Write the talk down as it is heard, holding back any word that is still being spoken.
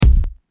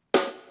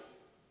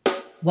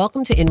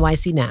Welcome to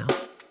NYC Now,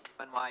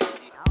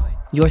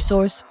 your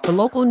source for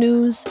local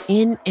news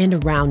in and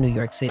around New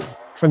York City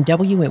from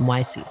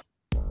WNYC.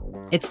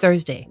 It's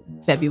Thursday,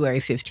 February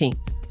 15th.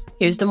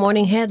 Here's the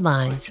morning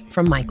headlines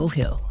from Michael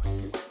Hill.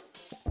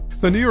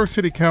 The New York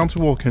City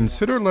Council will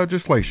consider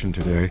legislation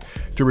today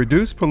to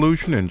reduce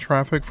pollution and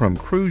traffic from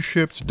cruise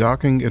ships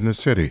docking in the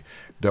city.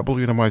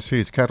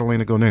 WNYC's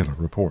Catalina Gonela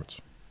reports.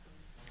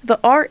 The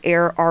Our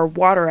Air, Our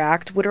Water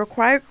Act would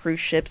require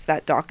cruise ships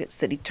that dock at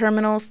city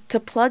terminals to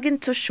plug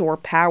into shore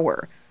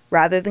power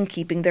rather than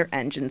keeping their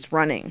engines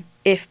running.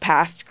 If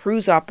passed,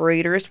 cruise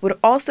operators would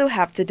also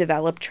have to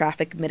develop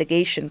traffic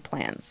mitigation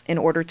plans in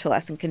order to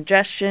lessen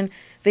congestion,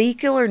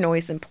 vehicular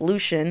noise and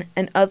pollution,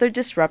 and other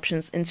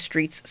disruptions in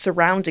streets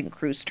surrounding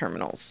cruise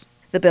terminals.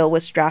 The bill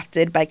was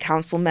drafted by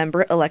Council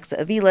member Alexa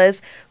Aviles,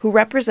 who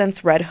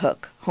represents Red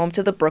Hook, home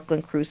to the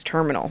Brooklyn Cruise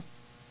Terminal.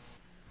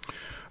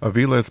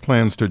 Aviles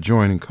plans to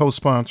join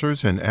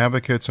co-sponsors and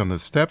advocates on the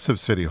steps of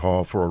City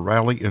Hall for a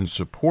rally in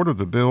support of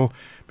the bill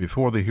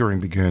before the hearing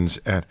begins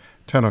at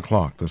 10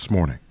 o'clock this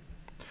morning.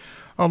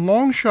 A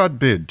long-shot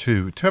bid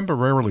to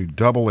temporarily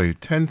double a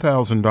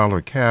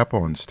 $10,000 cap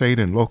on state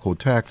and local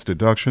tax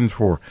deductions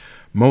for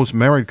most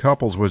married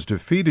couples was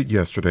defeated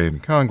yesterday in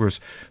Congress.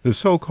 The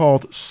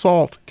so-called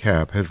SALT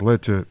cap has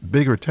led to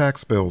bigger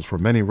tax bills for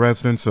many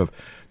residents of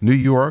New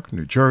York,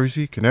 New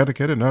Jersey,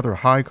 Connecticut, and other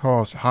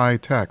high-cost,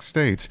 high-tax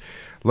states.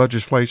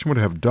 Legislation would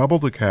have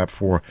doubled the cap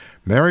for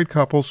married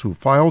couples who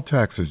file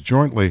taxes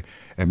jointly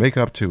and make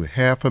up to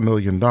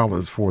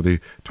 $500,000 for the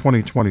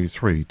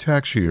 2023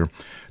 tax year.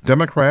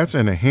 Democrats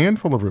and a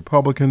handful of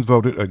Republicans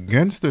voted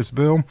against this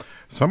bill.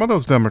 Some of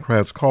those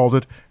Democrats called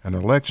it an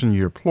election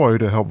year ploy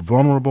to help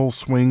vulnerable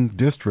swing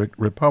district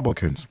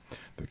Republicans.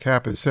 The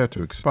cap is set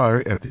to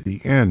expire at the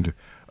end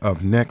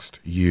of next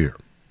year.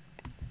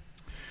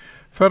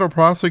 Federal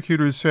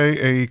prosecutors say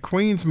a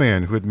Queens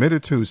man who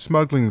admitted to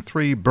smuggling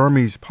 3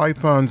 Burmese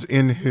pythons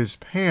in his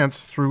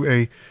pants through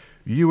a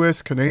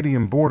U.S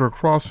Canadian border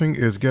crossing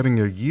is getting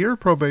a year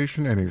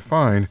probation and a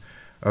fine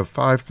of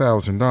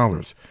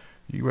 $5,000.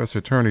 U.S.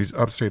 Attorney's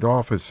upstate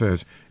office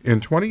says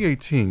in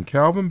 2018,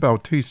 Calvin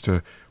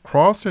Bautista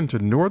crossed into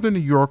northern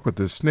New York with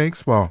the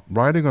snakes while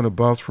riding on a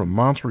bus from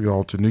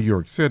Montreal to New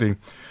York City.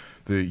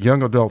 The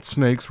young adult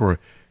snakes were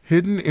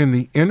hidden in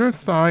the inner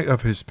thigh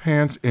of his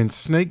pants in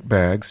snake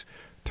bags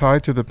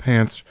tied to the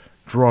pants'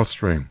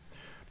 drawstring.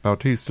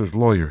 Bautista's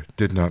lawyer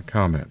did not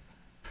comment.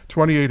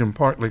 28 and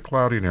partly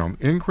cloudy now.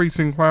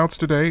 Increasing clouds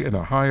today and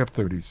a high of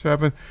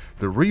 37.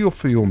 The real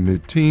feel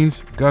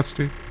mid-teens,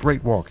 gusty,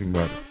 great walking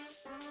weather.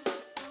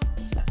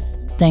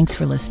 Thanks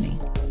for listening.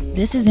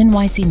 This is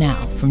NYC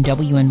Now from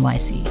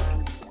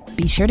WNYC.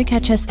 Be sure to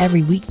catch us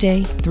every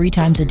weekday, 3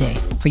 times a day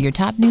for your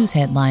top news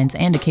headlines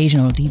and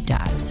occasional deep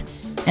dives.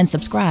 And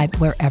subscribe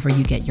wherever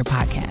you get your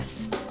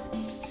podcasts.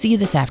 See you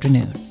this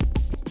afternoon.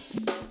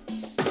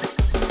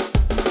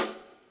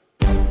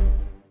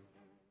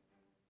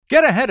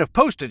 Get ahead of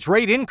postage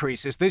rate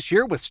increases this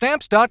year with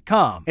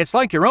Stamps.com. It's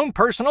like your own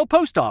personal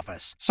post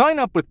office. Sign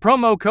up with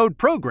promo code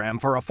PROGRAM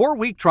for a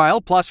 4-week trial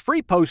plus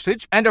free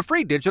postage and a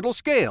free digital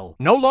scale.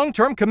 No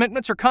long-term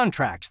commitments or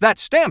contracts.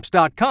 That's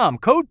Stamps.com,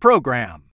 code PROGRAM.